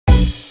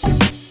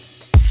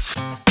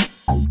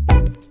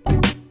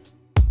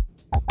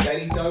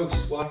Daily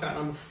dose, workout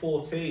number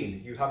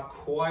 14. You have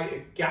quite a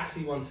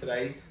gassy one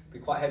today, be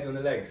quite heavy on the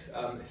legs.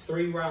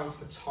 3 rounds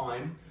for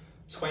time,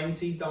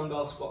 20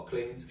 dumbbell squat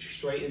cleans,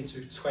 straight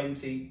into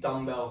 20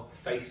 dumbbell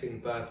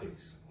facing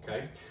burpees,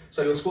 okay?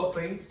 So your squat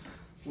cleans,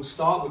 we'll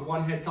start with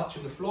one head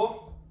touching the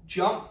floor,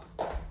 jump,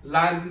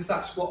 land into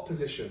that squat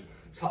position,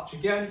 touch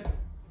again.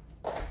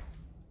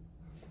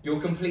 You'll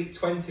complete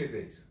 20 of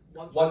these.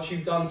 Once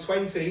you've done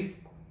 20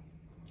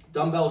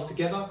 dumbbells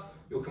together,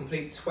 you'll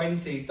complete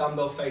 20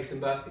 dumbbell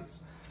facing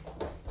burpees.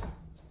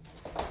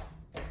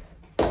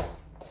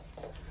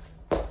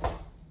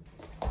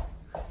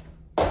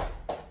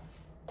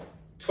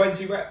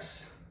 "20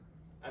 reps,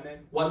 and then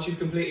once you've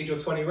completed your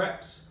 20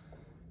 reps,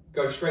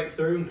 go straight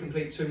through and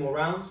complete 2 more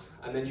rounds,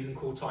 and then you can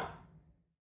call time.